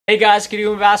Hey guys,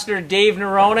 Ski-Doo Ambassador Dave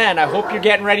Norona, and I hope you're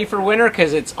getting ready for winter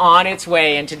because it's on its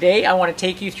way. And today I want to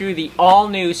take you through the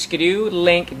all-new Ski-Doo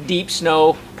linq Deep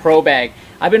Snow Pro Bag.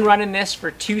 I've been running this for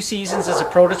 2 seasons as a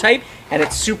prototype, and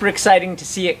it's super exciting to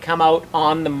see it come out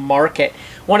on the market.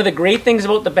 One of the great things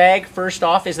about the bag, first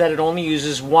off, is that it only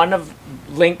uses one of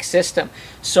linq system.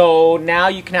 So now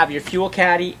you can have your fuel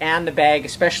caddy and the bag,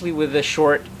 especially with the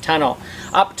short tunnel.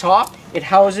 Up top, it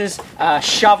houses a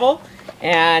shovel,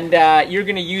 and you're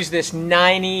going to use this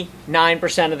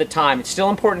 99% of the time. It's still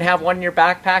important to have one in your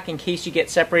backpack in case you get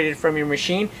separated from your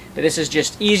machine, but this is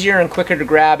just easier and quicker to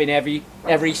grab in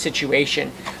every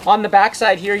situation. On the back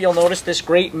side here, you'll notice this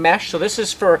great mesh. So this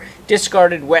is for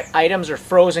discarded wet items or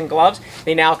frozen gloves.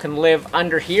 They now can live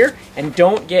under here and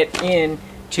don't get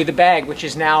into the bag, which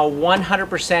is now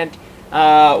 100%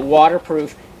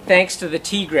 waterproof thanks to the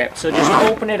T-grip. So just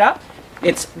open it up.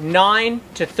 It's 9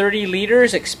 to 30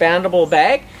 liters expandable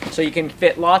bag, so you can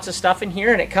fit lots of stuff in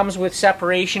here, and it comes with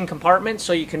separation compartments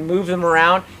so you can move them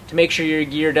around to make sure your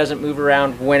gear doesn't move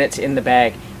around when it's in the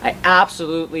bag. I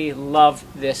absolutely love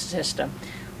this system.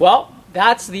 Well,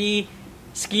 that's the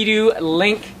Ski-Doo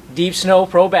linq Deep Snow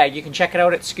Pro Bag. You can check it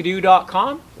out at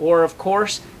skidoo.com, or of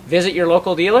course visit your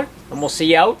local dealer, and we'll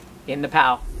see you out in the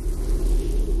POW.